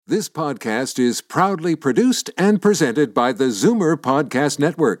This podcast is proudly produced and presented by the Zoomer Podcast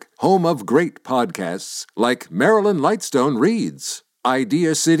Network, home of great podcasts like Marilyn Lightstone Reads,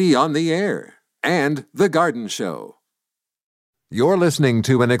 Idea City on the Air, and The Garden Show. You're listening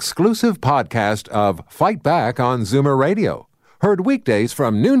to an exclusive podcast of Fight Back on Zoomer Radio, heard weekdays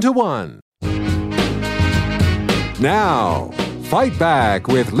from noon to 1. Now, Fight Back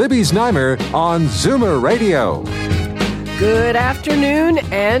with Libby Znaimer on Zoomer Radio. Good afternoon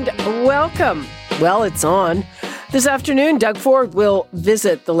and welcome. Well, it's on. This afternoon, Doug Ford will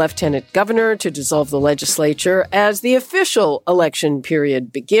visit the Lieutenant Governor to dissolve the legislature as the official election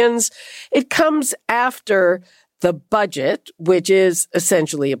period begins. It comes after the budget, which is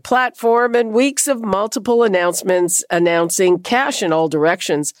essentially a platform, and weeks of multiple announcements announcing cash in all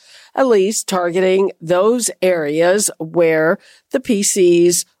directions, at least targeting those areas where the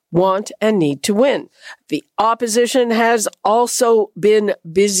PCs want and need to win. The opposition has also been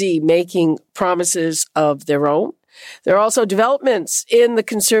busy making promises of their own. There are also developments in the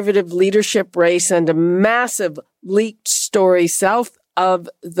Conservative leadership race and a massive leaked story south of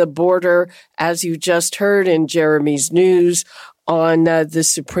the border, as you just heard in Jeremy's news, on the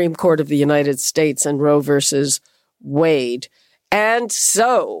Supreme Court of the United States and Roe versus Wade. And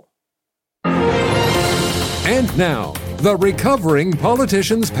so... And now, the Recovering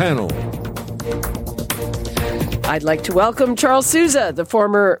Politicians Panel. I'd like to welcome Charles Sousa, the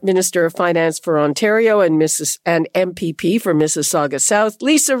former Minister of Finance for Ontario and MPP for Mississauga South,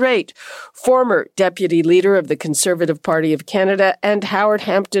 Lisa Raitt, former Deputy Leader of the Conservative Party of Canada, and Howard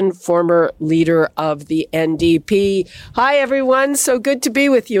Hampton, former Leader of the NDP. Hi, everyone. So good to be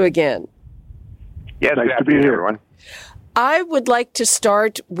with you again. Yeah, nice to be here, everyone. I would like to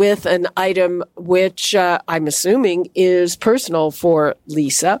start with an item which I'm assuming is personal for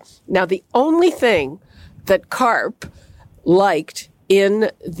Lisa. Now, the only thing that CARP liked in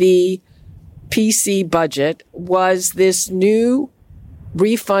the PC budget was this new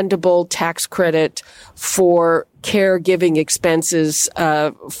refundable tax credit for caregiving expenses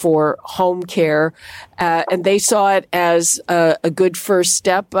for home care, and they saw it as a good first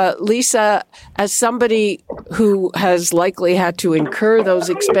step. Lisa, as somebody who has likely had to incur those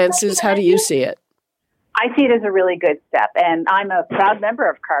expenses, how do you see it? I see it as a really good step, and I'm a proud member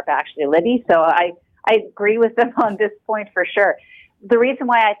of CARP, actually, Libby, so I agree with them on this point for sure. The reason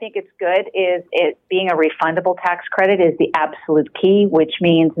why I think it's good is it being a refundable tax credit is the absolute key, which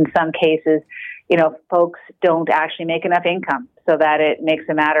means in some cases, folks don't actually make enough income so that it makes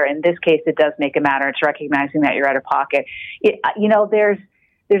a matter. In this case, it does make a matter. It's recognizing that you're out of pocket. There's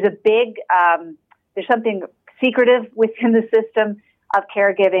something secretive within the system of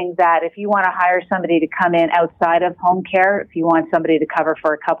caregiving that if you want to hire somebody to come in outside of home care, if you want somebody to cover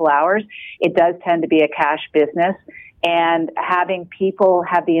for a couple hours, it does tend to be a cash business. And having people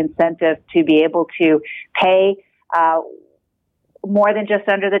have the incentive to be able to pay more than just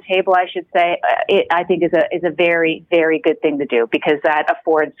under the table, I should say, I think is a very, very good thing to do, because that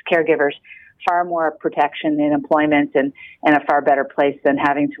affords caregivers far more protection in employment and a far better place than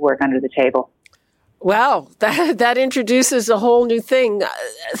having to work under the table. Wow, that introduces a whole new thing.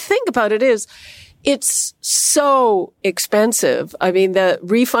 Think about it's so expensive. I mean, it's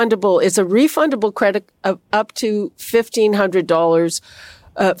a refundable credit of up to $1,500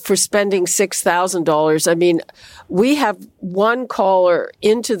 for spending $6,000. I mean, we have one caller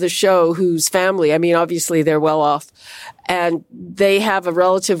into the show whose family, I mean, obviously they're well off, and they have a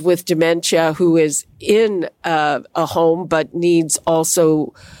relative with dementia who is in a home but needs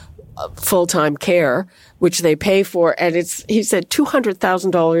also full-time care, which they pay for, and he said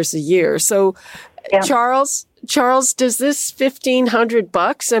 $200,000 a year. So, yeah. Charles, does this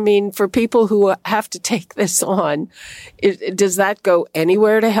 $1,500? I mean, for people who have to take this on, does that go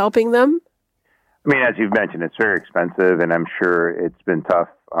anywhere to helping them? I mean, as you've mentioned, it's very expensive, and I'm sure it's been tough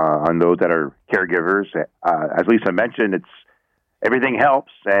on those that are caregivers. As Lisa mentioned, everything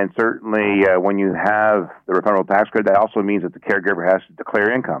helps, and certainly when you have the refundable tax credit, that also means that the caregiver has to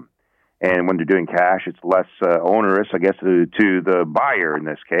declare income. And when they're doing cash, it's less onerous, I guess, to the buyer in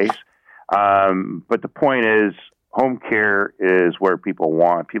this case. But the point is, home care is where people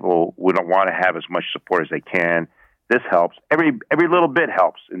would want to have as much support as they can. This helps. Every little bit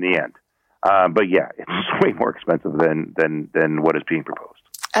helps in the end. But yeah, it's way more expensive than what is being proposed.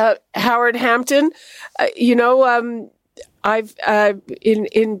 Howard Hampton, I've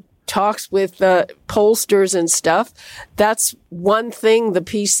in talks with pollsters and stuff, that's one thing the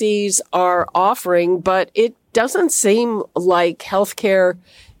PCs are offering, but it doesn't seem like healthcare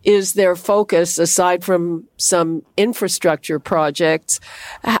is their focus aside from some infrastructure projects.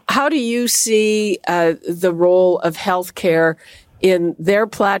 How do you see the role of healthcare in their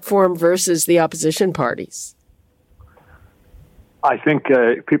platform versus the opposition parties? I think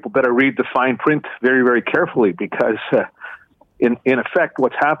people better read the fine print very, very carefully because, in effect,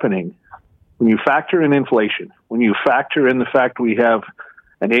 what's happening, when you factor in inflation, when you factor in the fact we have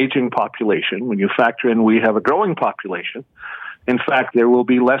an aging population, when you factor in we have a growing population, in fact, there will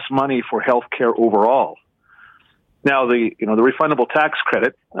be less money for health care overall. Now, the refundable tax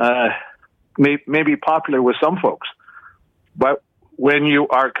credit may be popular with some folks, but when you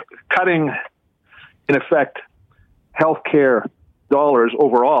are cutting, in effect, health care dollars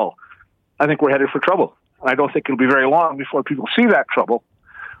overall, I think we're headed for trouble. I don't think it'll be very long before people see that trouble.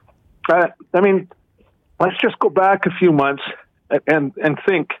 Let's just go back a few months and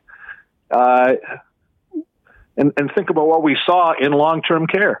think, and think about what we saw in long-term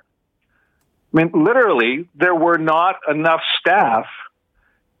care. Literally, there were not enough staff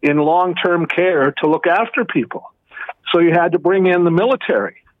in long-term care to look after people. So you had to bring in the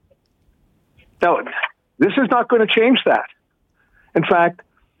military. Now, this is not going to change that. In fact,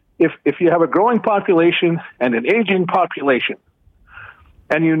 if you have a growing population and an aging population,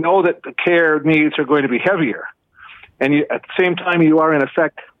 and you know that the care needs are going to be heavier, and at the same time you are, in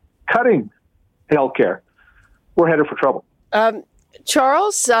effect, cutting health care, we're headed for trouble.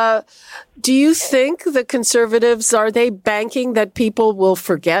 Charles, do you think the Conservatives, are they banking that people will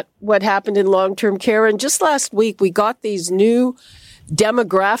forget what happened in long-term care? And just last week, we got these new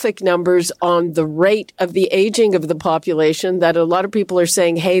demographic numbers on the rate of the aging of the population that a lot of people are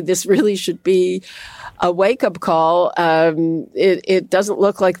saying, hey, this really should be a wake-up call. It doesn't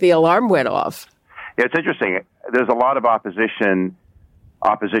look like the alarm went off. Yeah, it's interesting. There's a lot of opposition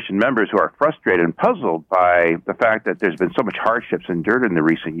members who are frustrated and puzzled by the fact that there's been so much hardships endured in the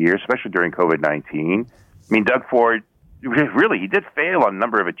recent years, especially during COVID-19. Doug Ford, really, he did fail on a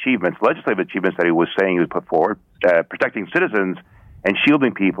number of achievements, legislative achievements that he was saying he would put forward, protecting citizens and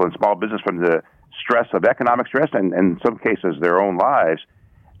shielding people and small business from the stress of economic stress and in some cases, their own lives.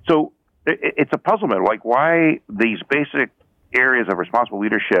 So it's a puzzlement, like why these basic areas of responsible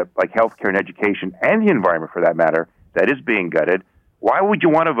leadership, like healthcare and education and the environment for that matter, that is being gutted, why would you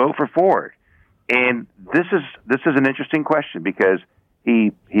want to vote for Ford? And this is an interesting question because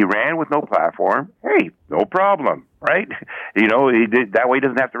he ran with no platform. Hey, no problem, right? He did that way. He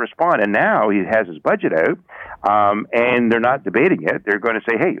doesn't have to respond. And now he has his budget out, and they're not debating it. They're going to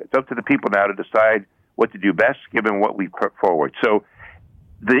say, hey, it's up to the people now to decide what to do best given what we've put forward. So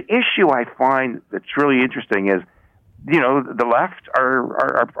the issue I find that's really interesting is, the left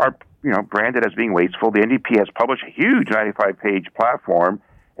are branded as being wasteful. The NDP has published a huge 95-page platform,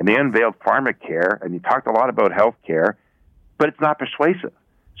 and they unveiled pharmacare, and they talked a lot about health care, but it's not persuasive.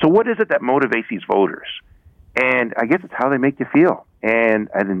 So what is it that motivates these voters? And I guess it's how they make you feel. And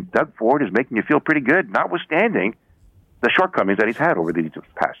then Doug Ford is making you feel pretty good, notwithstanding the shortcomings that he's had over these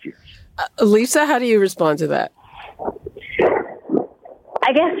past years. Lisa, how do you respond to that?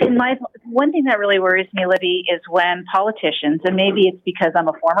 I guess one thing that really worries me, Libby, is when politicians, and maybe it's because I'm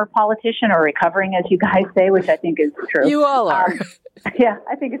a former politician or recovering, as you guys say, which I think is true. You all are. Yeah,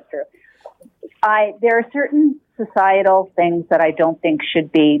 I think it's true. There are certain societal things that I don't think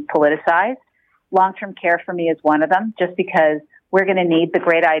should be politicized. Long-term care for me is one of them, just because we're going to need the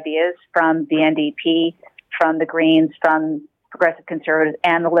great ideas from the NDP, from the Greens, from Progressive Conservatives,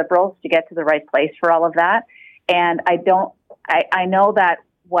 and the Liberals to get to the right place for all of that. And I know that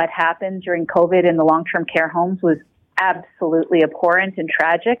what happened during COVID in the long-term care homes was absolutely abhorrent and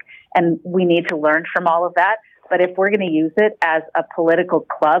tragic, and we need to learn from all of that. But if we're going to use it as a political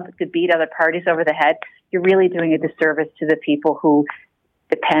club to beat other parties over the head, you're really doing a disservice to the people who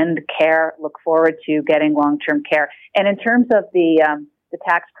depend, care, look forward to getting long-term care. And in terms of the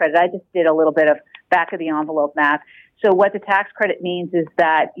tax credit, I just did a little bit of back-of-the-envelope math. So what the tax credit means is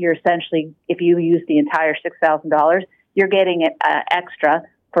that you're essentially, if you use the entire $6,000, you're getting it extra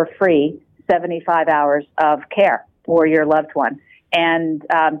for free 75 hours of care for your loved one. And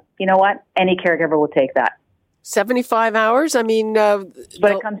you know what? Any caregiver will take that. 75 hours? I mean...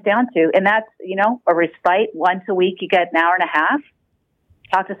 what it comes down to. And that's, a respite. Once a week, you get an hour and a half.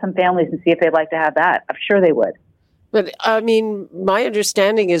 Talk to some families and see if they'd like to have that. I'm sure they would. But, my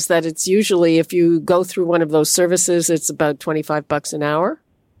understanding is that it's usually, if you go through one of those services, it's about $25 an hour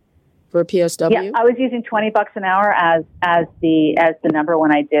for a PSW. Yeah, I was using $20 an hour as the number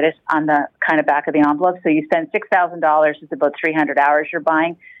when I did it on the kind of back of the envelope. So you spend $6,000, it's about 300 hours you're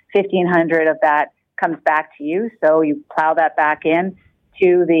buying. 1,500 of that comes back to you. So you plow that back in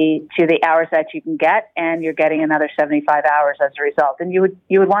to the hours that you can get, and you're getting another 75 hours as a result. And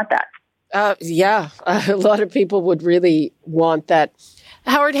you would want that. A lot of people would really want that.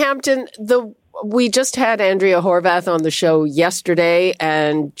 Howard Hampton, the we just had Andrea Horwath on the show yesterday,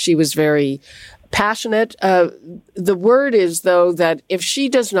 and she was very passionate. The word is, though, that if she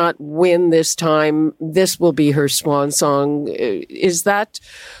does not win this time, this will be her swan song. Is that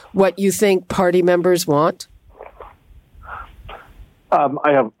what you think party members want?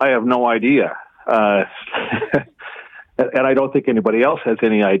 I have no idea, and I don't think anybody else has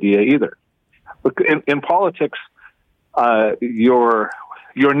any idea either. In politics, your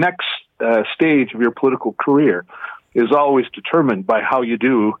next stage of your political career is always determined by how you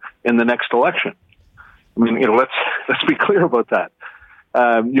do in the next election. I mean, let's be clear about that.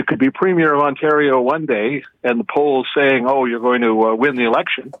 You could be Premier of Ontario one day, and the polls saying, "Oh, you're going to win the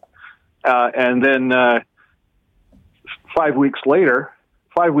election," and then 5 weeks later,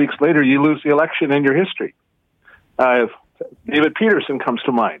 you lose the election and your history. David Peterson comes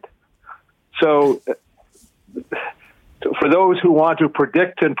to mind. So, for those who want to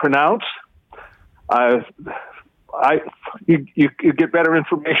predict and pronounce, you get better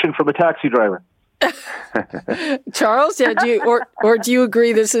information from a taxi driver. Charles, do you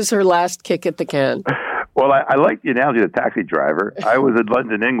agree this is her last kick at the can? Well, I like the analogy of the taxi driver. I was in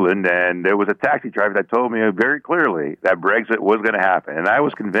London, England, and there was a taxi driver that told me very clearly that Brexit was going to happen. And I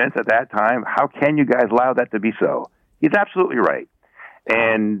was convinced at that time, how can you guys allow that to be so? He's absolutely right.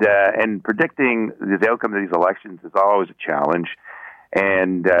 And predicting the outcome of these elections is always a challenge.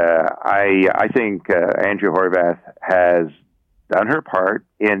 And I think Andrea Horwath has done her part.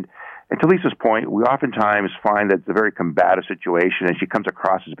 And to Lisa's point, we oftentimes find that it's a very combative situation, and she comes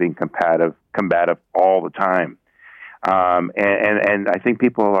across as being combative all the time. And I think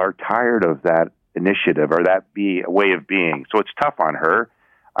people are tired of that initiative or that way of being. So it's tough on her.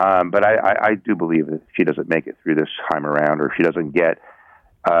 But I do believe that if she doesn't make it through this time around, or if she doesn't get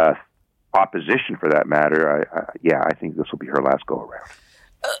opposition for that matter, I think this will be her last go-around.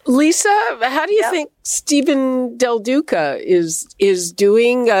 Lisa, how do you think Stephen Del Duca is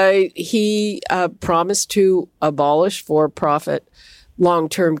doing? He promised to abolish for-profit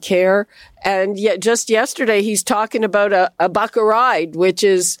long-term care, and yet just yesterday he's talking about a buck a ride, which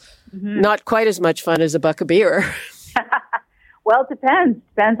is not quite as much fun as a buck a beer. Well, it depends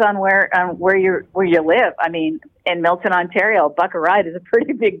on where you live. I mean, in Milton, Ontario, a buck a ride is a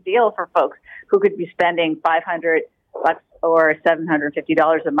pretty big deal for folks who could be spending $500 or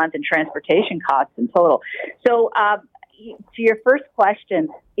 $750 a month in transportation costs in total. So, to your first question,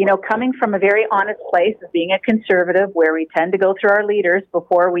 coming from a very honest place of being a conservative, where we tend to go through our leaders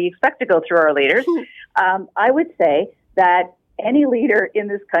before we expect to go through our leaders, I would say that any leader in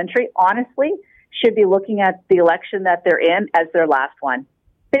this country, honestly, should be looking at the election that they're in as their last one.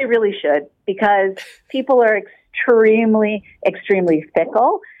 They really should, because people are extremely, extremely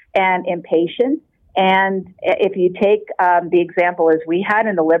fickle and impatient. And if you take the example as we had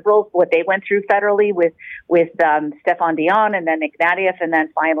in the Liberals, what they went through federally with Stéphane Dion and then Ignatieff and then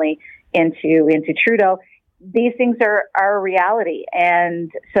finally into Trudeau, these things are a reality.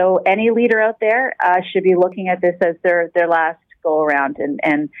 And so any leader out there should be looking at this as their last go around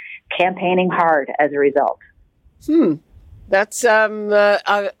and campaigning hard as a result. That's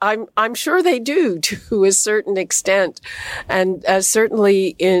I'm sure they do to a certain extent, and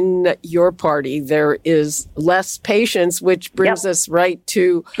certainly in your party there is less patience, which brings us right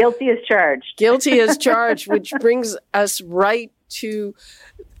to guilty as charged. Guilty as charged, which brings us right to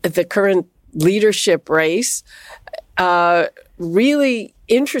the current leadership race. Really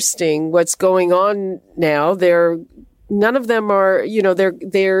interesting what's going on now. None of them are,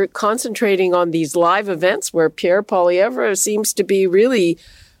 they're concentrating on these live events where Pierre Poilievre seems to be really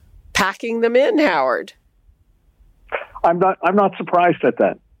packing them in, Howard. I'm not surprised at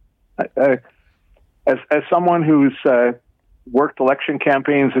that. As someone who's worked election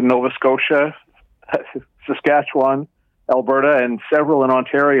campaigns in Nova Scotia, Saskatchewan, Alberta, and several in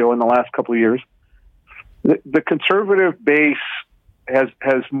Ontario in the last couple of years, the conservative base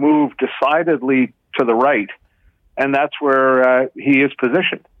has moved decidedly to the right. And that's where he is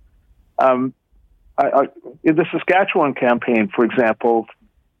positioned. In the Saskatchewan campaign, for example,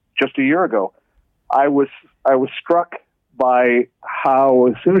 just a year ago, I was struck by how,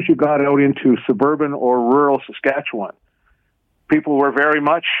 as soon as you got out into suburban or rural Saskatchewan, people were very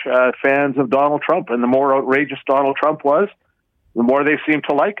much fans of Donald Trump. And the more outrageous Donald Trump was, the more they seemed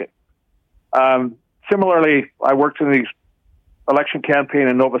to like it. Similarly, I worked in the election campaign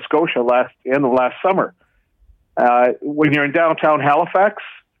in Nova Scotia end of last summer. When you're in downtown Halifax,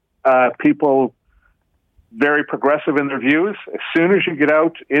 people very progressive in their views. As soon as you get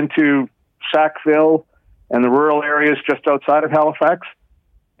out into Sackville and the rural areas just outside of Halifax,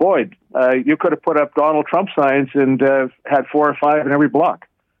 you could have put up Donald Trump signs and had 4 or 5 in every block.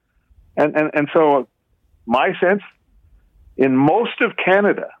 And so my sense, in most of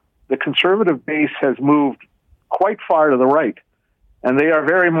Canada, the Conservative base has moved quite far to the right. And they are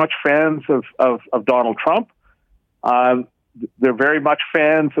very much fans of Donald Trump. They're very much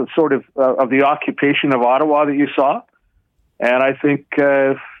fans of sort of the occupation of Ottawa that you saw. And I think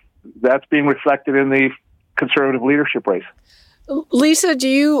that's being reflected in the Conservative leadership race. Lisa, do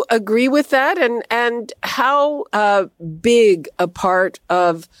you agree with that? And how big a part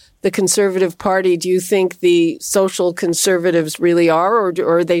of the Conservative Party do you think the social conservatives really are, or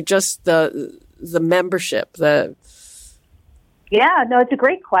are they just the membership? Yeah, no, it's a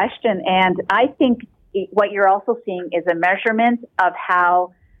great question. And I think what you're also seeing is a measurement of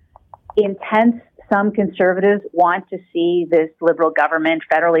how intense some conservatives want to see this Liberal government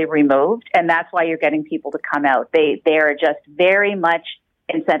federally removed. And that's why you're getting people to come out. They are just very much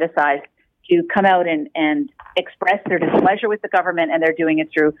incentivized to come out and express their displeasure with the government. And they're doing it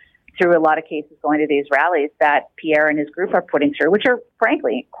through a lot of cases going to these rallies that Pierre and his group are putting through, which are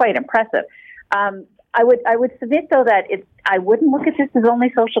frankly quite impressive. I would submit, though, that I wouldn't look at this as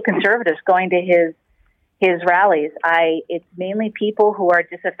only social conservatives going to his rallies. It's mainly people who are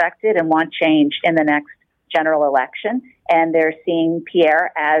disaffected and want change in the next general election, and they're seeing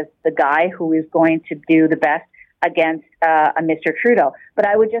Pierre as the guy who is going to do the best against a Mr. Trudeau. But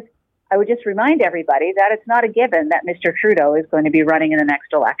I would just remind everybody that it's not a given that Mr. Trudeau is going to be running in the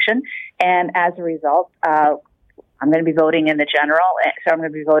next election, and as a result, I'm going to be voting in the general, so I'm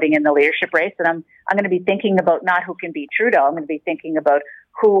going to be voting in the leadership race, and I'm going to be thinking about not who can beat Trudeau. I'm going to be thinking about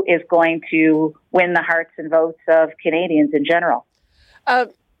who is going to win the hearts and votes of Canadians in general. I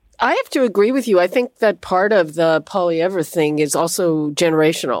have to agree with you. I think that part of the Poilievre thing is also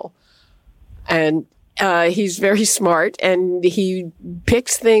generational. And he's very smart, and he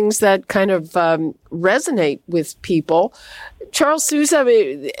picks things that kind of resonate with people. Charles Sousa,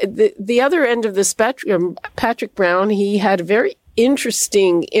 the other end of the spectrum, Patrick Brown, he had a very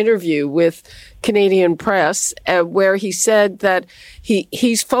interesting interview with Canadian Press where he said that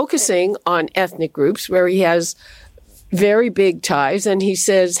he's focusing on ethnic groups where he has very big ties. And he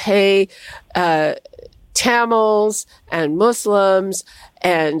says, hey, Tamils and Muslims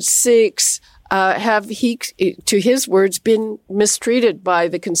and Sikhs have, to his words, been mistreated by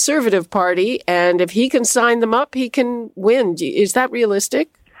the Conservative Party, and if he can sign them up, he can win. Is that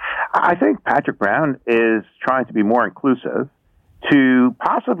realistic? I think Patrick Brown is trying to be more inclusive to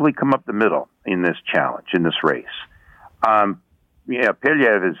possibly come up the middle in this challenge, in this race.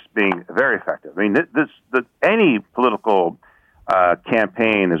 Poilievre is being very effective. I mean, any political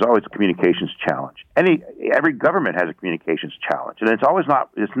campaign is always a communications challenge. Every government has a communications challenge, and it's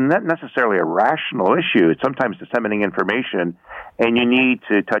not necessarily a rational issue. It's sometimes disseminating information, and you need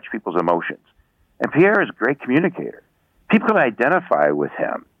to touch people's emotions. And Pierre is a great communicator. People can identify with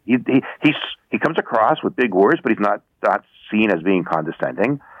him. He comes across with big words, but he's not seen as being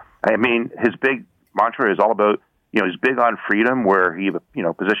condescending. I mean, his big mantra is all about, he's big on freedom, where he,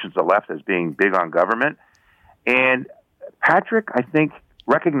 positions the left as being big on government. And Patrick, I think,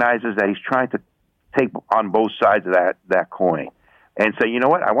 recognizes that he's trying to take on both sides of that coin and say, you know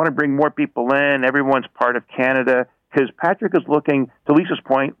what, I want to bring more people in. Everyone's part of Canada, because Patrick is looking, to Lisa's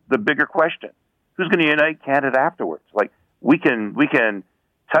point, the bigger question: who's going to unite Canada afterwards? Like, we can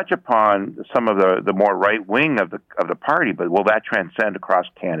touch upon some of the more right wing of the party, but will that transcend across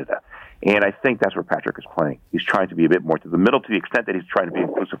Canada? And I think that's where Patrick is playing. He's trying to be a bit more to the middle, to the extent that he's trying to be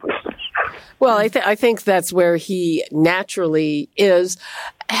inclusive with this. Well, I think that's where he naturally is.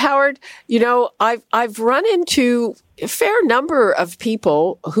 Howard, I've run into a fair number of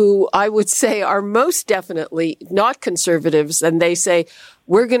people who I would say are most definitely not conservatives, and they say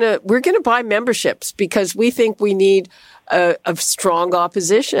we're gonna buy memberships because we think we need a strong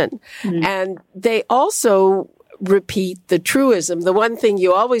opposition, and they also repeat the truism. The one thing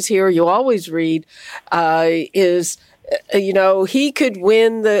you always hear, you always read, is, he could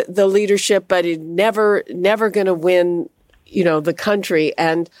win the leadership, but he's never going to win, the country.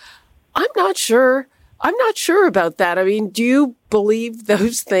 And I'm not sure about that. I mean, do you believe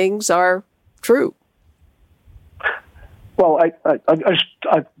those things are true? Well, I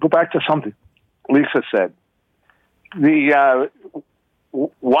go back to something Lisa said.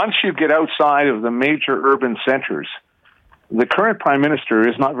 Once you get outside of the major urban centers, the current prime minister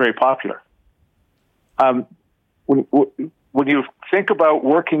is not very popular. When you think about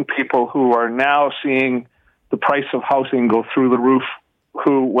working people who are now seeing the price of housing go through the roof,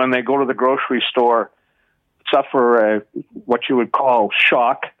 who, when they go to the grocery store, suffer what you would call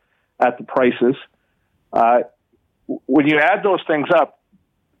shock at the prices, when you add those things up,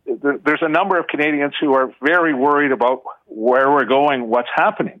 there's a number of Canadians who are very worried about where we're going, what's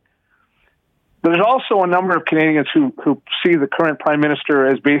happening. There's also a number of Canadians who see the current Prime Minister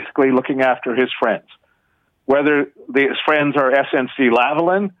as basically looking after his friends, whether his friends are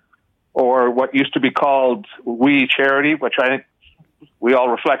SNC-Lavalin or what used to be called We Charity, which I think we all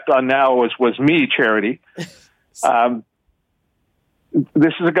reflect on now was Me Charity.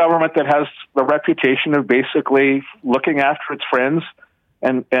 This is a government that has the reputation of basically looking after its friends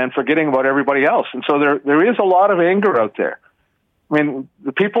and forgetting about everybody else. And so there is a lot of anger out there. I mean,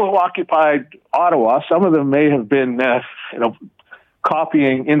 the people who occupied Ottawa, some of them may have been,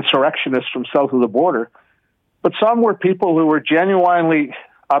 copying insurrectionists from south of the border, but some were people who were genuinely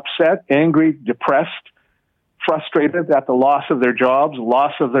upset, angry, depressed, frustrated at the loss of their jobs,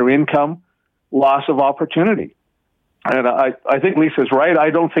 loss of their income, loss of opportunity. And I think Lisa's right.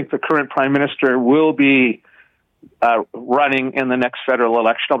 I don't think the current Prime Minister will be running in the next federal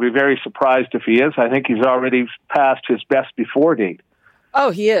election. I'll be very surprised if he is. I think he's already passed his best before date.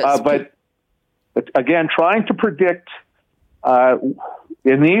 Oh, he is. But again, trying to predict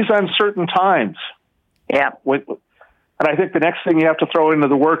in these uncertain times. Yeah. And I think the next thing you have to throw into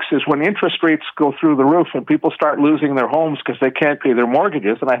the works is when interest rates go through the roof and people start losing their homes because they can't pay their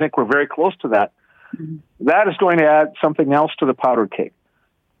mortgages, and I think we're very close to that. Mm-hmm. That is going to add something else to the powder cake.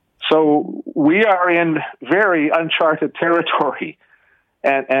 So we are in very uncharted territory,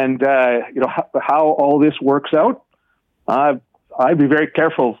 and how all this works out. I'd be very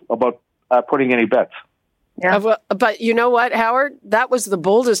careful about putting any bets. Yeah. But you know what, Howard? That was the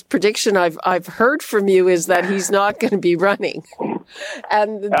boldest prediction I've heard from you, is that he's not going to be running.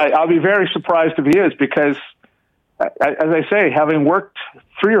 And I'll be very surprised if he is, because, as I say, having worked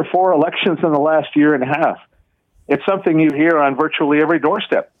 3 or 4 elections in the last year and a half, it's something you hear on virtually every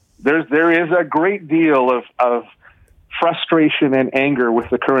doorstep. There is a great deal of frustration and anger with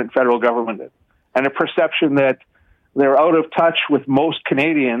the current federal government, and a perception that they're out of touch with most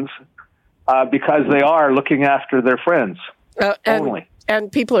Canadians because they are looking after their friends only.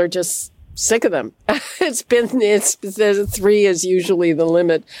 And people are just sick of them. It's 3 is usually the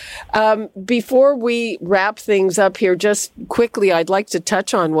limit. Before we wrap things up here, just quickly, I'd like to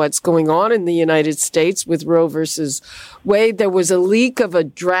touch on what's going on in the United States with Roe versus Wade. There was a leak of a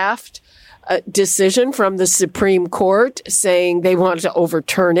draft decision from the Supreme Court saying they wanted to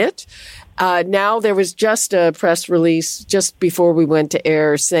overturn it. Now there was just a press release just before we went to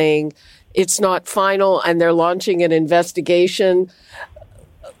air saying it's not final and they're launching an investigation.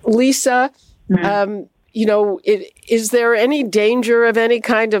 Lisa, is there any danger of any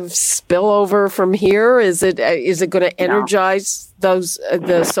kind of spillover from here? Is it going to energize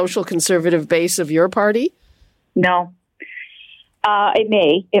the social conservative base of your party? No. It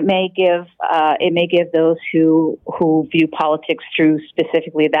may give those who view politics through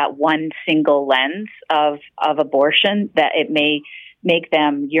specifically that one single lens of abortion, that it may make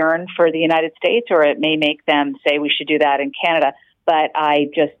them yearn for the United States, or it may make them say we should do that in Canada. But I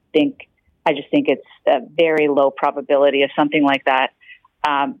just think it's a very low probability of something like that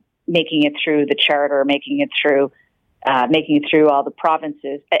making it through the charter, making it through all the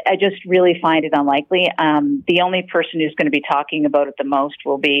provinces. I just really find it unlikely. The only person who's going to be talking about it the most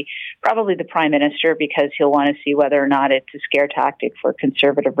will be probably the Prime Minister, because he'll want to see whether or not it's a scare tactic for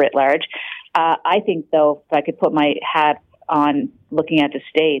Conservative writ large. I think, though, if I could put my hat on looking at the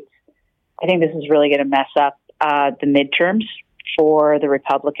states, I think this is really going to mess up the midterms for the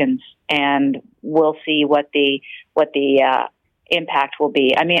Republicans, and we'll see what the impact will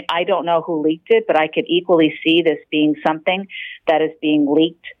be. I mean, I don't know who leaked it, but I could equally see this being something that is being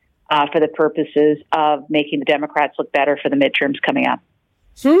leaked for the purposes of making the Democrats look better for the midterms coming up.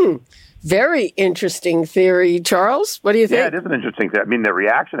 Very interesting theory. Charles, what do you think? Yeah, it is an interesting theory. I mean, the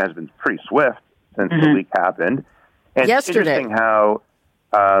reaction has been pretty swift since the leak happened. And yesterday. It's interesting how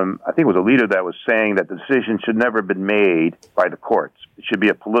I think it was a leader that was saying that the decision should never have been made by the courts. It should be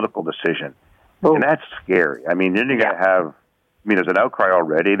a political decision. Oh. And that's scary. I mean, then you're going to have, there's an outcry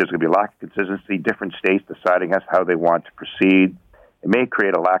already. There's going to be a lack of consistency, different states deciding how they want to proceed. It may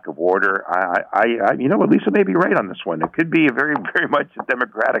create a lack of order. Lisa may be right on this one. It could be a very, very much a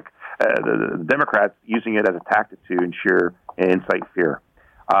Democratic, the Democrats using it as a tactic to ensure and incite fear.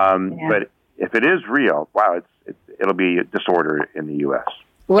 But if it is real, it'll be a disorder in the U.S.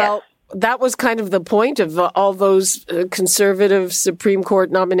 Well, that was kind of the point of all those conservative Supreme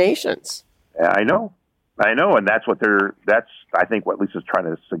Court nominations. I know. And that's I think what Lisa's trying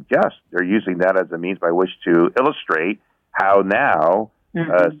to suggest. They're using that as a means by which to illustrate how now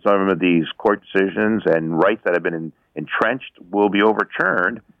some of these court decisions and rights that have been entrenched will be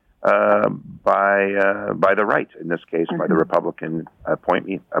overturned by the right, in this case, by the Republican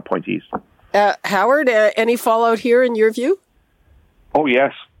appointees. Howard, any fallout here in your view? Oh,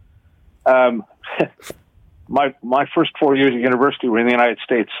 yes. My first 4 years at university were in the United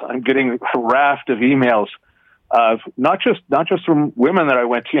States. I'm getting a raft of emails, not just from women that I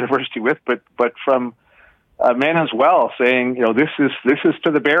went to university with, but from men as well, saying, this is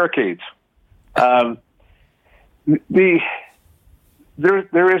to the barricades. There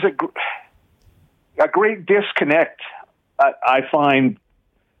is a great disconnect, I find,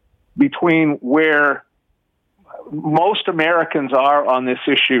 between where most Americans are on this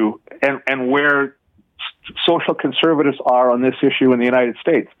issue and where social conservatives are on this issue in the United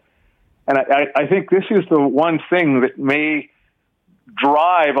States. And I think this is the one thing that may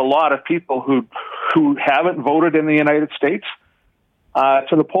drive a lot of people who haven't voted in the United States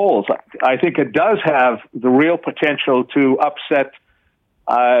to the polls. I think it does have the real potential to upset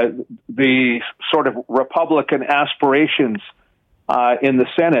the sort of Republican aspirations in the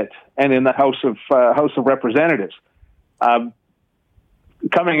Senate and in the House of Representatives.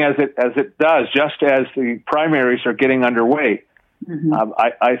 Coming as it does, just as the primaries are getting underway,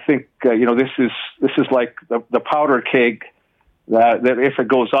 I think this is like the powder keg that if it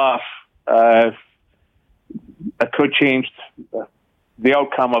goes off, it could change the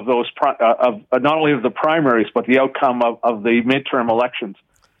outcome of those of not only of the primaries but the outcome of the midterm elections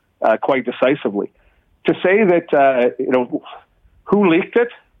quite decisively. To say that who leaked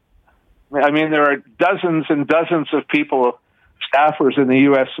it? I mean, there are dozens and dozens of people, staffers in the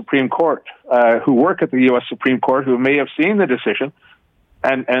U.S. Supreme Court who work at the U.S. Supreme Court who may have seen the decision,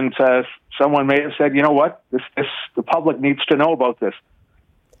 and someone may have said, you know what, the public needs to know about this.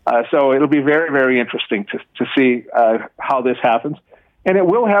 So it'll be very, very interesting to see how this happens, and it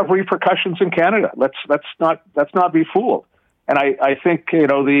will have repercussions in Canada. Let's not be fooled. And I think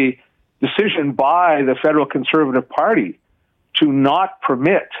the decision by the Federal Conservative Party to not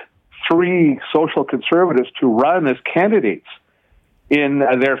permit 3 social conservatives to run as candidates in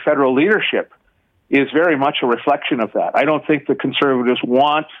their federal leadership is very much a reflection of that. I don't think the Conservatives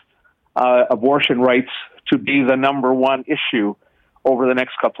want abortion rights to be the number one issue over the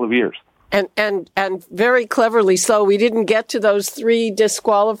next couple of years. And very cleverly so. We didn't get to those 3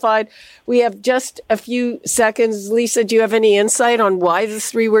 disqualified. We have just a few seconds. Lisa, do you have any insight on why the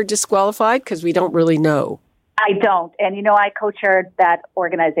 3 were disqualified? Because we don't really know. I don't. And, I co-chaired that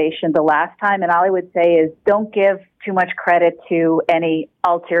organization the last time, and all I would say is don't give too much credit to any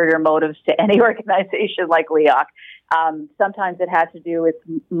ulterior motives to any organization like LEOC. Sometimes it has to do with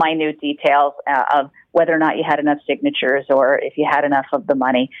minute details of whether or not you had enough signatures or if you had enough of the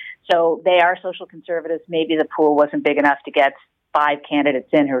money. So they are social conservatives. Maybe the pool wasn't big enough to get 5 candidates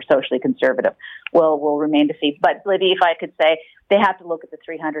in who are socially conservative. We'll remain to see. But Libby, if I could say, they have to look at the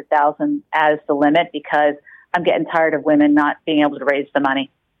 $300,000 as the limit, because I'm getting tired of women not being able to raise the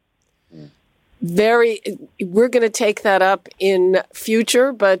money. We're going to take that up in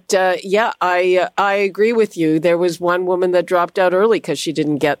future, but I agree with you. There was one woman that dropped out early because she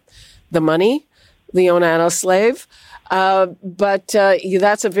didn't get the money, Leona Anna-Slave. But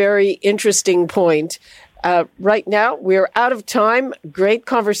that's a very interesting point. Right now, we're out of time. Great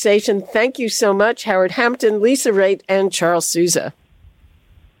conversation. Thank you so much, Howard Hampton, Lisa Raitt, and Charles Sousa.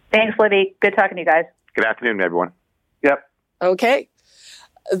 Thanks, Libby. Good talking to you guys. Good afternoon, everyone. Yep. Okay.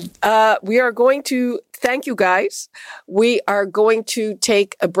 We are going to thank you guys. We are going to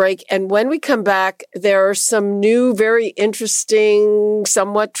take a break. And when we come back, there are some new, very interesting,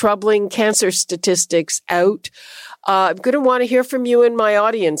 somewhat troubling cancer statistics out. I'm going to want to hear from you in my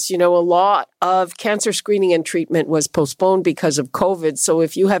audience. A lot of cancer screening and treatment was postponed because of COVID. So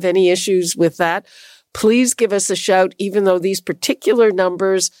if you have any issues with that, please give us a shout, even though these particular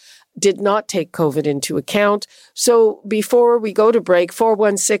numbers did not take COVID into account. So before we go to break,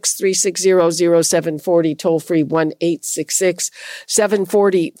 416-360-0740, toll free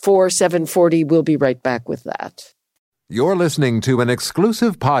 1-866-740-4740. We'll be right back with that. You're listening to an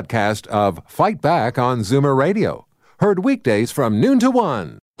exclusive podcast of Fight Back on Zoomer Radio. Heard weekdays from noon to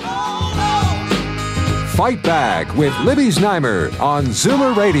 1. Fight Back with Libby Znaimer on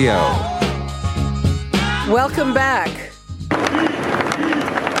Zoomer Radio. Welcome back.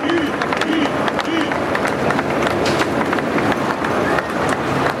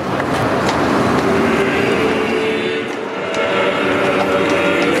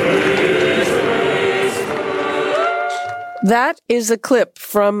 That is a clip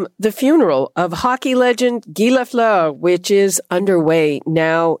from the funeral of hockey legend Guy Lafleur, which is underway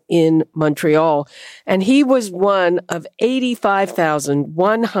now in Montreal. And he was one of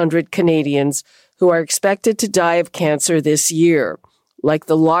 85,100 Canadians who are expected to die of cancer this year. Like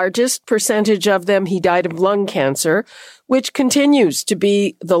the largest percentage of them, he died of lung cancer, which continues to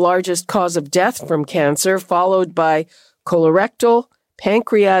be the largest cause of death from cancer, followed by colorectal,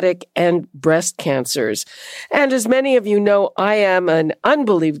 pancreatic and breast cancers. And as many of you know, I am an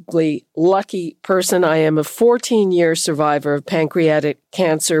unbelievably lucky person. I am a 14-year survivor of pancreatic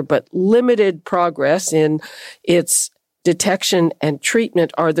cancer, but limited progress in its detection and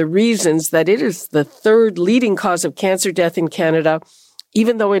treatment are the reasons that it is the third leading cause of cancer death in Canada,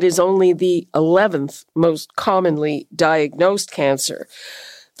 even though it is only the 11th most commonly diagnosed cancer.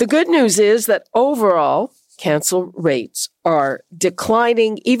 The good news is that overall, cancer rates are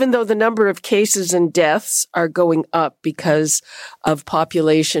declining, even though the number of cases and deaths are going up because of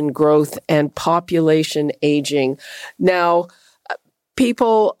population growth and population aging. Now,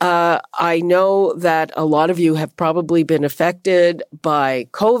 people, I know that a lot of you have probably been affected by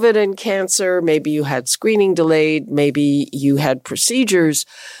COVID and cancer. Maybe you had screening delayed. Maybe you had procedures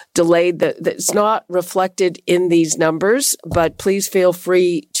delayed. That's not reflected in these numbers, but please feel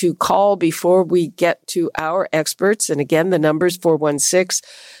free to call before we get to our experts. And again, the number's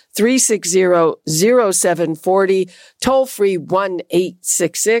 416-360-0740, toll free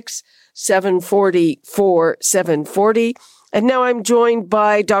 1-866-740-4740. And now I'm joined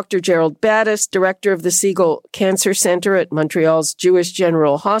by Dr. Gerald Battis, director of the Siegel Cancer Center at Montreal's Jewish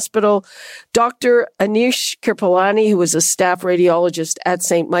General Hospital, Dr. Anish Kirpalani, who is a staff radiologist at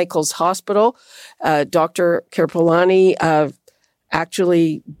St. Michael's Hospital. Dr. Kirpalani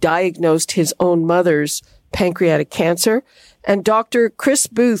actually diagnosed his own mother's pancreatic cancer, and Dr. Chris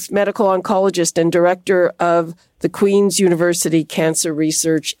Booth, medical oncologist and director of the Queen's University Cancer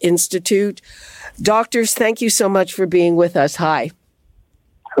Research Institute. Doctors, thank you so much for being with us. Hi.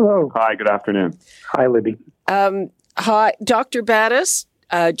 Hello. Hi, good afternoon. Hi, Libby. Hi, Dr. Battis.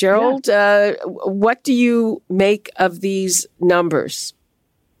 Gerald, what do you make of these numbers?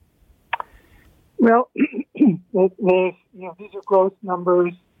 Well, these are gross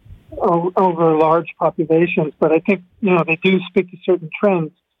numbers over large populations, but I think, they do speak to certain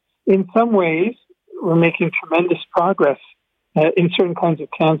trends. In some ways, we're making tremendous progress in certain kinds of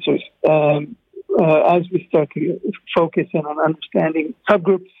cancers. As we start to focus in on understanding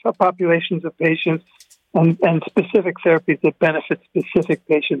subgroups, subpopulations of patients, and specific therapies that benefit specific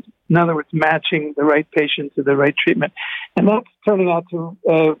patients. In other words, matching the right patient to the right treatment. And that's turning out to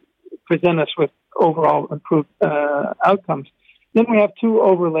present us with overall improved outcomes. Then we have two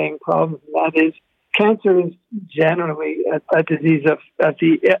overlaying problems, and that is cancer is generally a disease of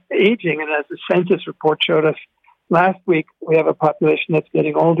the aging, and as the census report showed us last week, we have a population that's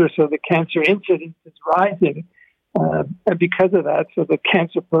getting older, so the cancer incidence is rising because of that, so the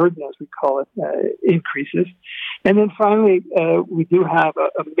cancer burden, as we call it, increases. And then finally, we do have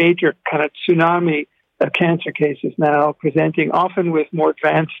a major kind of tsunami of cancer cases now presenting, often with more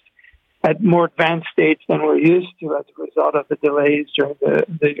advanced stage than we're used to as a result of the delays during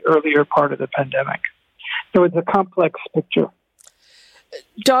the earlier part of the pandemic. So it's a complex picture.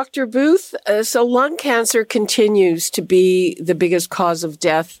 Dr. Booth, so lung cancer continues to be the biggest cause of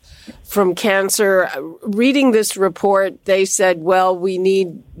death from cancer. Reading this report, they said, well, we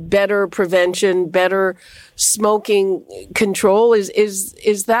need better prevention, better smoking control.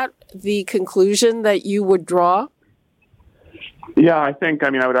 Is that the conclusion that you would draw? Yeah, I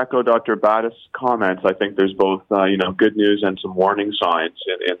would echo Dr. Battis' comments. I think there's both, good news and some warning signs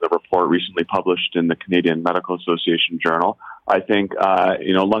in the report recently published in the Canadian Medical Association Journal. I think,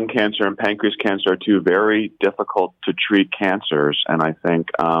 lung cancer and pancreas cancer are two very difficult to treat cancers. And I think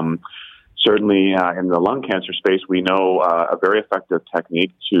certainly in the lung cancer space, we know a very effective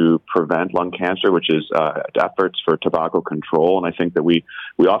technique to prevent lung cancer, which is efforts for tobacco control. And I think that we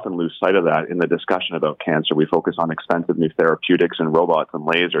often lose sight of that in the discussion about cancer. We focus on expensive new therapeutics and robots and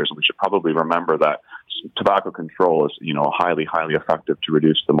lasers. And we should probably remember that tobacco control is, highly, highly effective to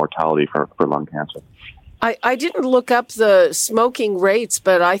reduce the mortality for lung cancer. I didn't look up the smoking rates,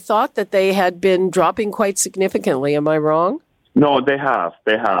 but I thought that they had been dropping quite significantly. Am I wrong? No, they have.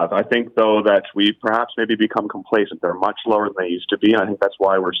 I think, though, that we perhaps maybe become complacent. They're much lower than they used to be, and I think that's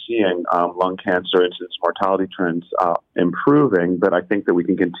why we're seeing lung cancer incidence mortality trends improving. But I think that we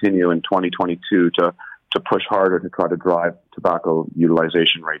can continue in 2022 to push harder to try to drive tobacco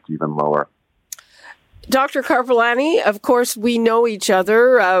utilization rates even lower. Dr. Kirpalani, of course, we know each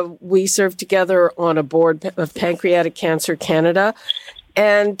other. We serve together on a board of Pancreatic Cancer Canada.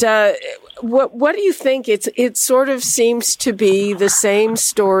 And what do you think? It sort of seems to be the same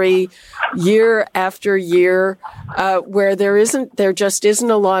story year after year, where there just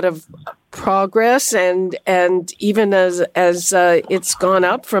isn't a lot of progress, and even as it's gone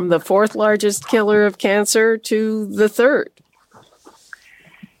up from the fourth largest killer of cancer to the third.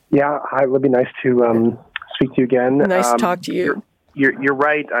 Yeah, hi, Libby. Nice to speak to you again. Nice to talk to you. You're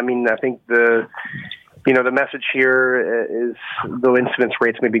right. I mean, I think the the message here is, though incidence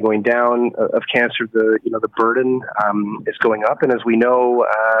rates may be going down of cancer, the burden is going up. And as we know,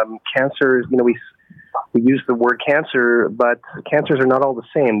 cancer, we use the word cancer, but cancers are not all the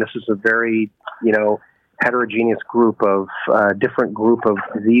same. This is a very, heterogeneous different group of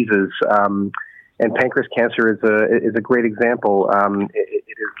diseases. And pancreas cancer is a great example.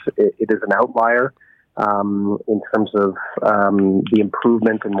 It is an outlier in terms of the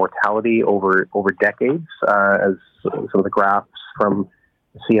improvement in mortality over decades. As some of the graphs from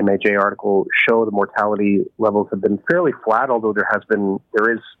the CMAJ article show, the mortality levels have been fairly flat, although there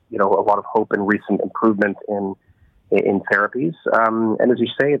is a lot of hope and recent improvement in therapies. And as you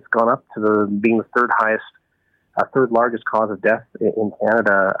say, it's gone up to being the third largest cause of death in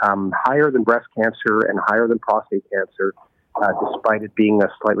Canada, higher than breast cancer and higher than prostate cancer, despite it being a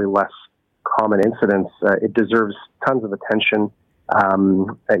slightly less common incidence. It deserves tons of attention.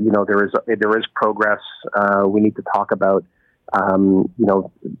 There is progress. We need to talk about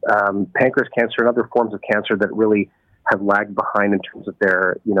pancreas cancer and other forms of cancer that really have lagged behind in terms of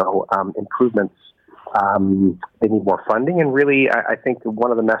their improvements. They need more funding, and really, I think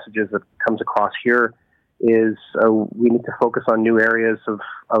one of the messages that comes across here is we need to focus on new areas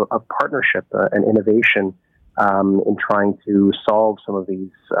of partnership and innovation in trying to solve some of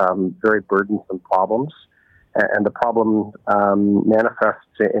these very burdensome problems. And the problem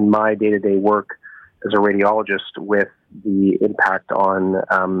manifests in my day-to-day work as a radiologist with the impact on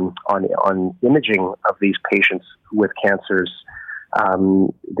imaging of these patients with cancers.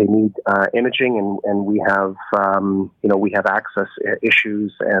 They need imaging, and we have access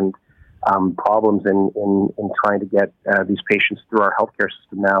issues and problems in trying to get these patients through our healthcare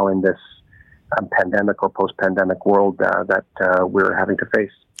system now in this pandemic or post-pandemic world that we're having to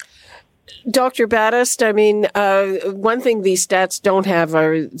face. Dr. Battist, one thing these stats don't have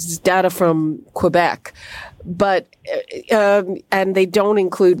are data from Quebec, but and they don't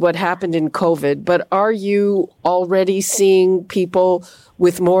include what happened in COVID. But are you already seeing people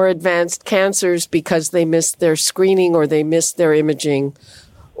with more advanced cancers because they missed their screening or they missed their imaging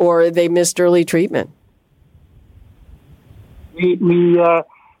or they missed early treatment? We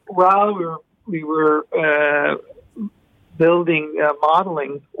were building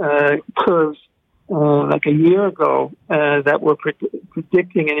modeling curves like a year ago that were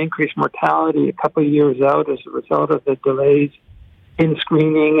predicting an increased mortality a couple of years out as a result of the delays in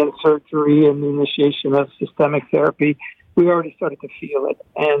screening and surgery and the initiation of systemic therapy. We already started to feel it.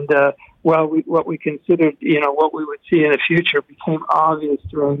 And what we considered, what we would see in the future became obvious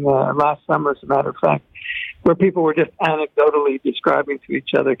during last summer, as a matter of fact, where people were just anecdotally describing to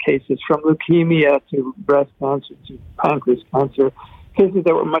each other cases from leukemia to breast cancer to pancreas cancer, cases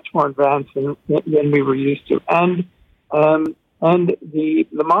that were much more advanced than we were used to. And the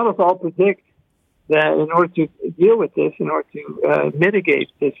models all predict that in order to deal with this, in order to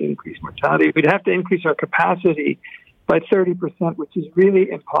mitigate this increased mortality, we'd have to increase our capacity by 30%, which is really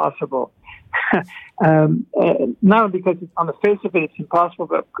impossible. Not because on the face of it, it's impossible,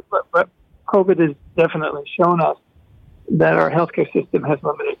 but COVID has definitely shown us that our healthcare system has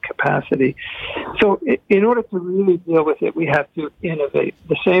limited capacity. So in order to really deal with it, we have to innovate.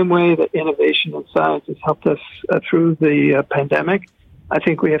 The same way that innovation in science has helped us through the pandemic, I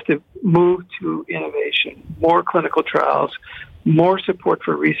think we have to move to innovation, more clinical trials, more support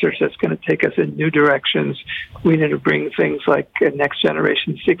for research that's going to take us in new directions. We need to bring things like next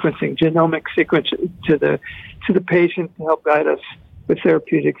generation sequencing, genomic sequencing to the patient to help guide us with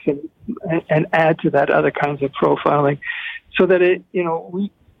therapeutics and add to that other kinds of profiling, so that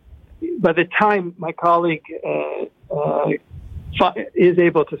by the time my colleague is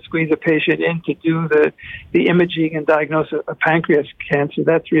able to squeeze a patient in to do the imaging and diagnosis of pancreas cancer,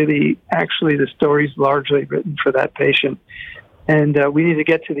 that's really actually the story's largely written for that patient. And we need to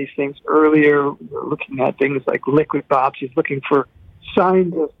get to these things earlier. We're looking at things like liquid biopsies, looking for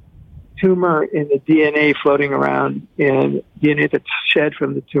signs of tumor in the DNA floating around, in DNA that's shed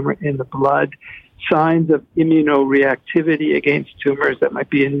from the tumor in the blood, signs of immunoreactivity against tumors that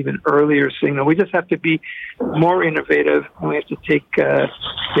might be an even earlier signal. We just have to be more innovative, and we have to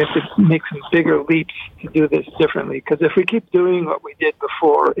make some bigger leaps to do this differently. Because if we keep doing what we did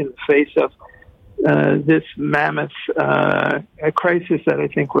before in the face of this mammoth crisis that I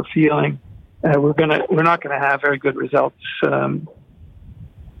think we're feeling, we're not gonna have very good results.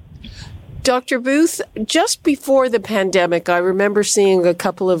 Dr. Booth, just before the pandemic, I remember seeing a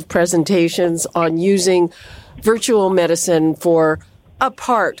couple of presentations on using virtual medicine for a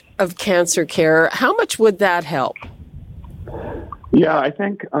part of cancer care. How much would that help? Yeah, I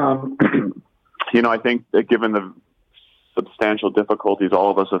think, I think that given the substantial difficulties all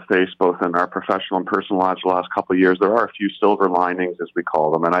of us have faced, both in our professional and personal lives the last couple of years, there are a few silver linings, as we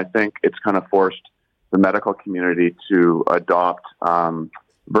call them. And I think it's kind of forced the medical community to adopt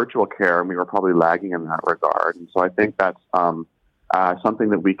virtual care, and we were probably lagging in that regard. And so I think that's something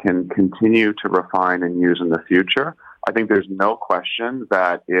that we can continue to refine and use in the future. I think there's no question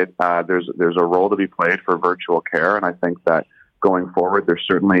that there's a role to be played for virtual care, and I think that going forward, there's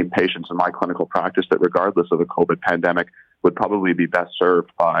certainly patients in my clinical practice that, regardless of the COVID pandemic, would probably be best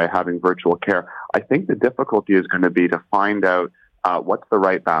served by having virtual care. I think the difficulty is going to be to find out what's the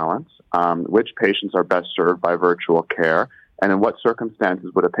right balance, which patients are best served by virtual care, and in what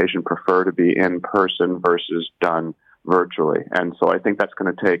circumstances would a patient prefer to be in person versus done virtually. And so I think that's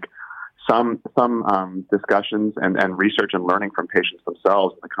going to take some discussions and research and learning from patients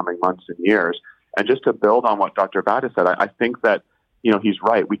themselves in the coming months and years. And just to build on what Dr. Battis said, I think that, he's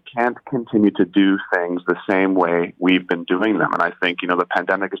right. We can't continue to do things the same way we've been doing them. And I think, the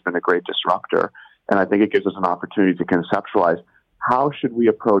pandemic has been a great disruptor. And I think it gives us an opportunity to conceptualize how should we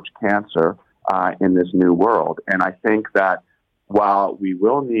approach cancer in this new world. And I think that while we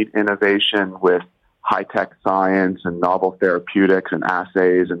will need innovation with high-tech science and novel therapeutics and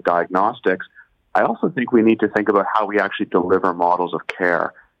assays and diagnostics, I also think we need to think about how we actually deliver models of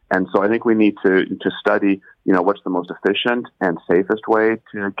care. And so I think we need to study, what's the most efficient and safest way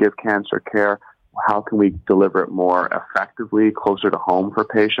to give cancer care? How can we deliver it more effectively, closer to home for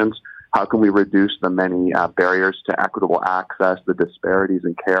patients? How can we reduce the many barriers to equitable access, the disparities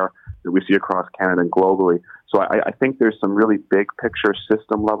in care that we see across Canada and globally? So I think there's some really big picture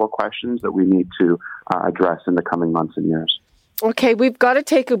system level questions that we need to address in the coming months and years. Okay, we've got to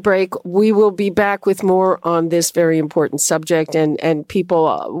take a break. We will be back with more on this very important subject. And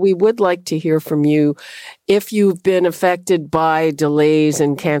people, we would like to hear from you if you've been affected by delays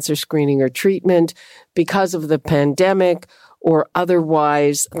in cancer screening or treatment because of the pandemic or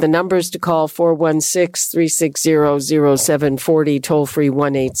otherwise. The numbers to call, 416-360-0740, toll free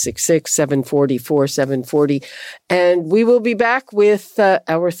 1-866-740-4740. And we will be back with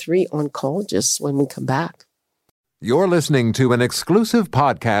our 3 oncologists when we come back. You're listening to an exclusive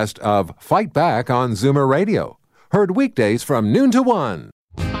podcast of Fight Back on Zoomer Radio. Heard weekdays from noon to 1.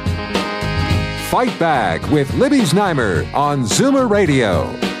 Fight Back with Libby Znaimer on Zoomer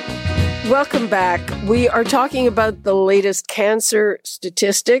Radio. Welcome back. We are talking about the latest cancer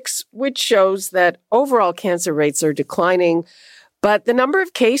statistics, which shows that overall cancer rates are declining, but the number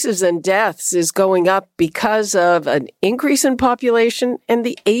of cases and deaths is going up because of an increase in population and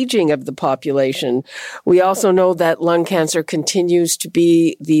the aging of the population. We also know that lung cancer continues to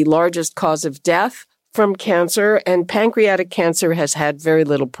be the largest cause of death from cancer, and pancreatic cancer has had very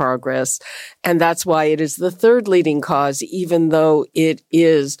little progress. And that's why it is the 3rd leading cause, even though it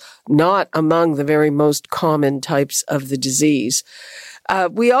is not among the very most common types of the disease.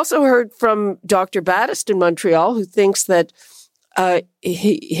 We also heard from Dr. Battis in Montreal, who thinks that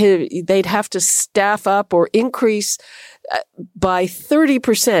they'd have to staff up or increase by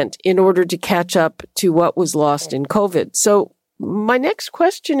 30% in order to catch up to what was lost in COVID. So my next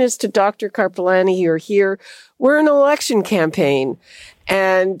question is to Dr. Karpelani. You're here. We're in an election campaign,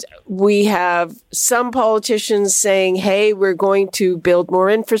 and we have some politicians saying, hey, we're going to build more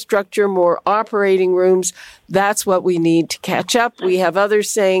infrastructure, more operating rooms. That's what we need to catch up. We have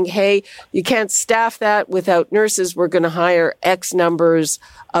others saying, hey, you can't staff that without nurses. We're going to hire X numbers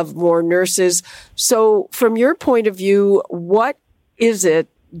of more nurses. So from your point of view, what is it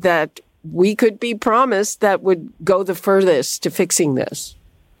that we could be promised that would go the furthest to fixing this?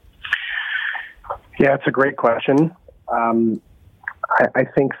 Yeah, it's a great question. I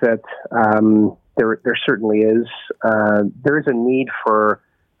think that there certainly is. There is a need for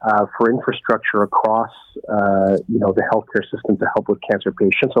infrastructure across the healthcare system to help with cancer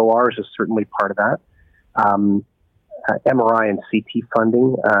patients. ORs is certainly part of that. MRI and CT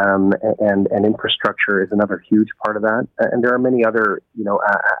funding and infrastructure is another huge part of that. And there are many other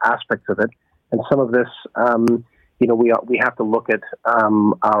aspects of it. And some of this we have to look at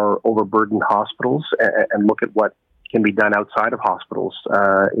our overburdened hospitals and look at what can be done outside of hospitals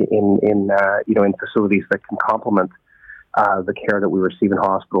in facilities that can complement the care that we receive in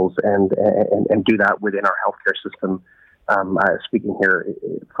hospitals and do that within our healthcare system. Speaking here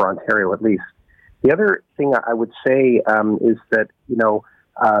for Ontario, at least. The other thing I would say is that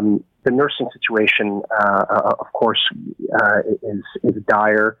the nursing situation, of course, is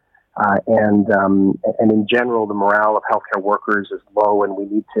dire, and in general, the morale of healthcare workers is low, and we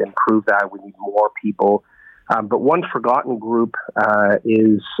need to improve that. We need more people. But one forgotten group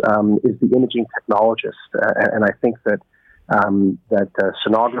is the imaging technologist, and I think that that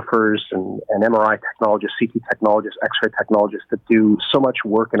sonographers and MRI technologists, CT technologists, X-ray technologists that do so much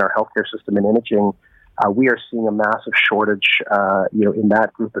work in our healthcare system in imaging, we are seeing a massive shortage, in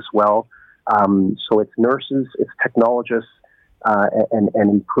that group as well. So it's nurses, it's technologists, and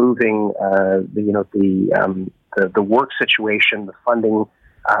improving the work situation, the funding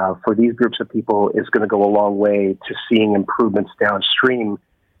for these groups of people is going to go a long way to seeing improvements downstream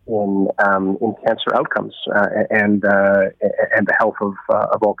in cancer outcomes and the health of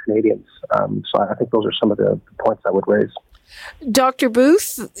all Canadians. So I think those are some of the points I would raise. Dr.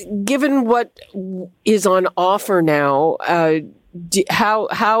 Booth, given what is on offer now,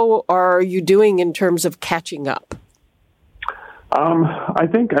 how are you doing in terms of catching up? I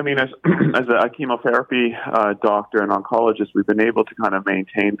think, as a chemotherapy doctor and oncologist, we've been able to kind of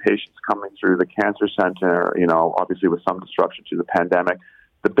maintain patients coming through the cancer center, obviously with some disruption to the pandemic.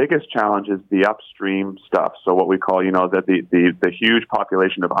 The biggest challenge is the upstream stuff. So what we call, the huge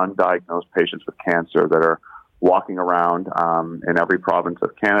population of undiagnosed patients with cancer that are walking around in every province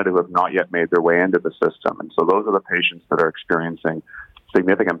of Canada who have not yet made their way into the system. And so those are the patients that are experiencing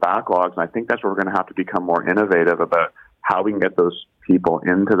significant backlogs. And I think that's where we're going to have to become more innovative about how we can get those people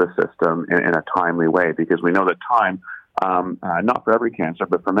into the system in a timely way, because we know that time, not for every cancer,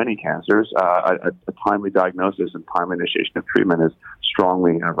 but for many cancers, a timely diagnosis and timely initiation of treatment is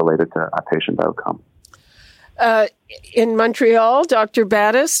strongly related to a patient outcome. In Montreal, Dr.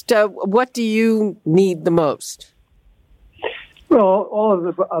 Battis, what do you need the most? Well, all of the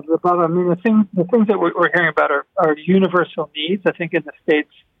above. I mean, the things that we're hearing about are universal needs. I think in the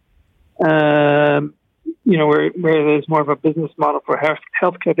States, where there's more of a business model for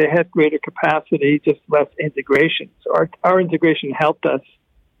healthcare, they had greater capacity, just less integration. So our integration helped us,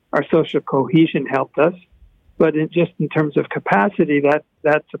 our social cohesion helped us, but in terms of capacity,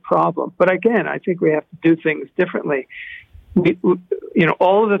 that's a problem. But again, I think we have to do things differently.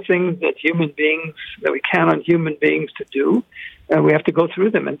 All of the things that we count on human beings to do, we have to go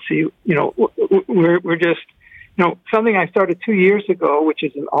through them and see. We're just something I started 2 years ago, which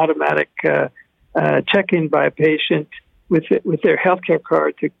is an automatic check-in by a patient with their healthcare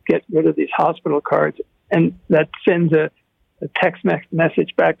card to get rid of these hospital cards, and that sends a text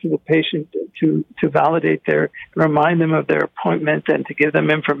message back to the patient to validate remind them of their appointment and to give them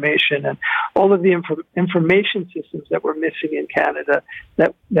information, and all of the information systems that we're missing in Canada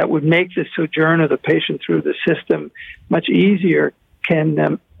that would make the sojourn of the patient through the system much easier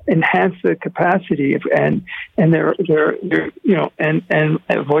can enhance the capacity and their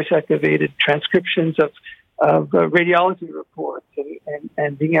voice activated transcriptions of radiology reports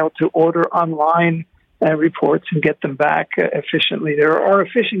and being able to order online reports and get them back efficiently. There are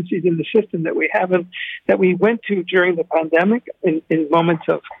efficiencies in the system that we went to during the pandemic in moments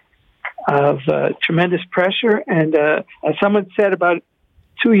of tremendous pressure. And as someone said about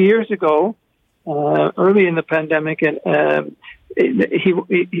 2 years ago, early in the pandemic, and he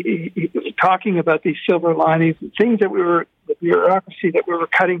was talking about these silver linings, things that the bureaucracy that we were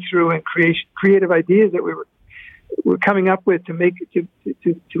cutting through, and creative ideas that we were coming up with to make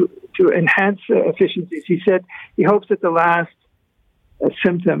to enhance efficiencies. He said he hopes that the last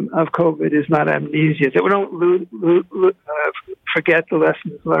symptom of COVID is not amnesia, that we don't forget the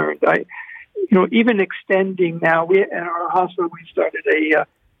lessons learned. Even extending now, in our hospital, we started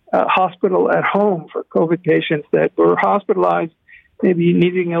a hospital at home for COVID patients that were hospitalized, maybe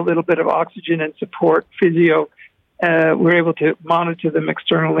needing a little bit of oxygen and support, physio. We're able to monitor them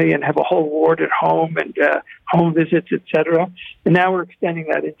externally and have a whole ward at home and home visits, etc. And now we're extending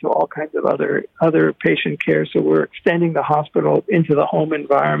that into all kinds of other patient care. So we're extending the hospital into the home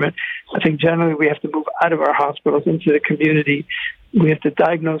environment. I think generally we have to move out of our hospitals into the community. We have to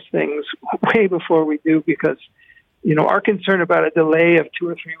diagnose things way before we do, because our concern about a delay of 2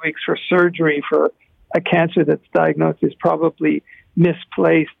 or 3 weeks for surgery for a cancer that's diagnosed is probably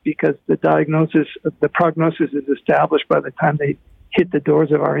misplaced, because the prognosis is established by the time they hit the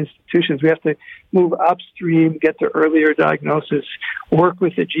doors of our institutions. We have to move upstream, get to earlier diagnosis, work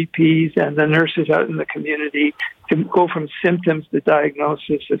with the GPs and the nurses out in the community to go from symptoms to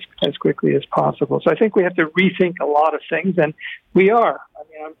diagnosis as quickly as possible. So I think we have to rethink a lot of things, and we are.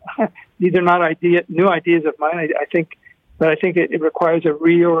 These are not new ideas of mine. I think it requires a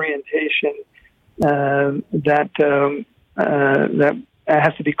reorientation that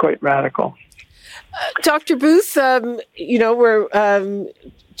has to be quite radical. Dr. Booth, we're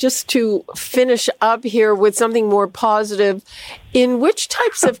just to finish up here with something more positive. In which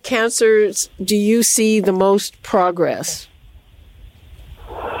types of cancers do you see the most progress?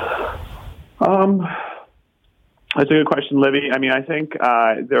 That's a good question, Libby. I think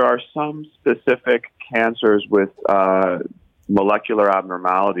there are some specific cancers with molecular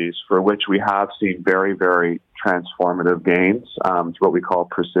abnormalities for which we have seen very, very transformative gains to what we call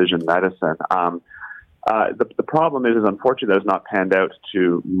precision medicine. The problem is unfortunately, that has not panned out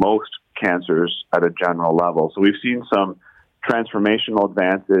to most cancers at a general level. So we've seen some transformational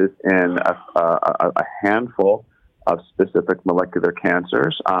advances in a handful of specific molecular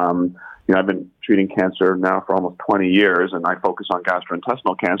cancers. I've been treating cancer now for almost 20 years, and I focus on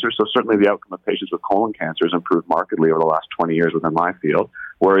gastrointestinal cancer. So certainly the outcome of patients with colon cancer has improved markedly over the last 20 years within my field.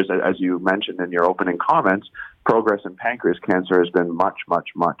 Whereas, as you mentioned in your opening comments, progress in pancreas cancer has been much, much,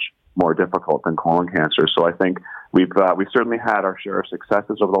 much more difficult than colon cancer. So I think we've certainly had our share of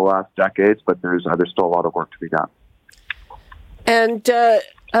successes over the last decades, but there's still a lot of work to be done. And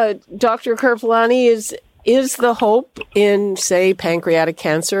Dr. Kirpelani, is the hope in, say, pancreatic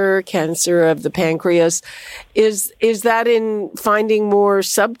cancer of the pancreas, is that in finding more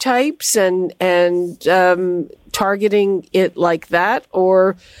subtypes and targeting it like that,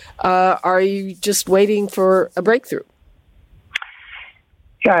 or are you just waiting for a breakthrough?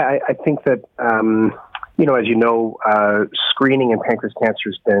 Yeah, I think that, as you know, screening in pancreas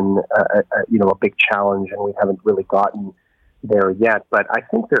cancer has been, a big challenge, and we haven't really gotten there yet. But I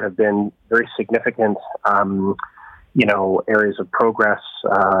think there have been very significant, areas of progress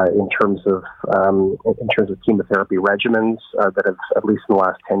in terms of chemotherapy regimens that have, at least in the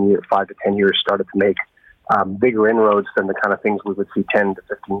last 5 to 10 years, started to make bigger inroads than the kind of things we would see 10 to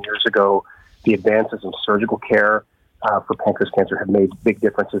 15 years ago. The advances in surgical care for pancreas cancer have made big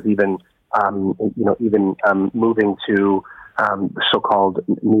differences, even moving to so-called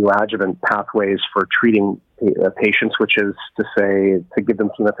neoadjuvant pathways for treating patients, which is to say to give them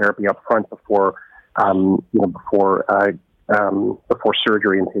chemotherapy up front before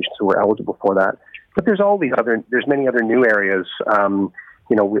surgery in patients who are eligible for that. But there's many other new areas.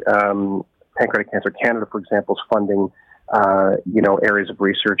 Pancreatic Cancer Canada, for example, is funding areas of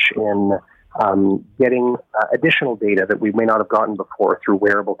research in getting additional data that we may not have gotten before through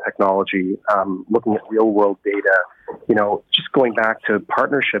wearable technology, looking at real-world data, just going back to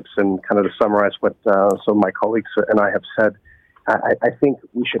partnerships and kind of to summarize what some of my colleagues and I have said. I think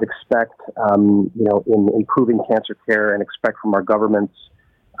we should expect, in improving cancer care, and expect from our governments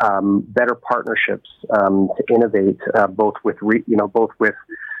better partnerships to innovate, both with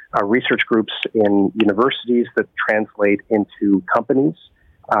research groups in universities that translate into companies,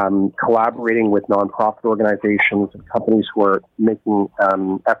 collaborating with nonprofit organizations and companies who are making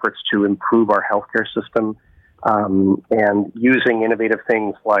efforts to improve our healthcare system, and using innovative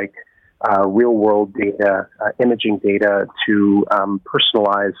things like real-world data, imaging data to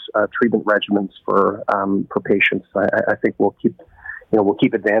personalize treatment regimens for patients. I think we'll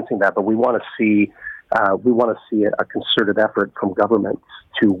keep advancing that, but we want to see a concerted effort from governments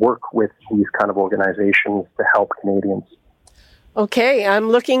to work with these kind of organizations to help Canadians. Okay, I'm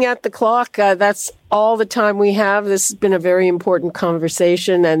looking at the clock. That's all the time we have. This has been a very important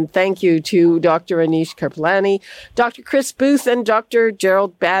conversation, and thank you to Dr. Anish Kirpelani, Dr. Chris Booth, and Dr.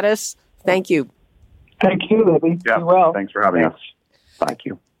 Gerald Batis. Thank you. Thank you, Libby. Yeah, be well. Thanks for having us. Thank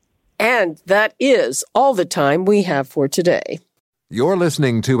you. And that is all the time we have for today. You're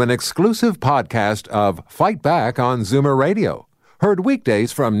listening to an exclusive podcast of Fight Back on Zoomer Radio. Heard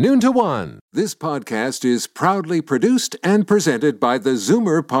weekdays from noon to 1. This podcast is proudly produced and presented by the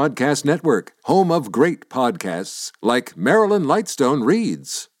Zoomer Podcast Network, home of great podcasts like Marilyn Lightstone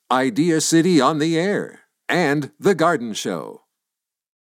Reads, Idea City on the Air, and The Garden Show.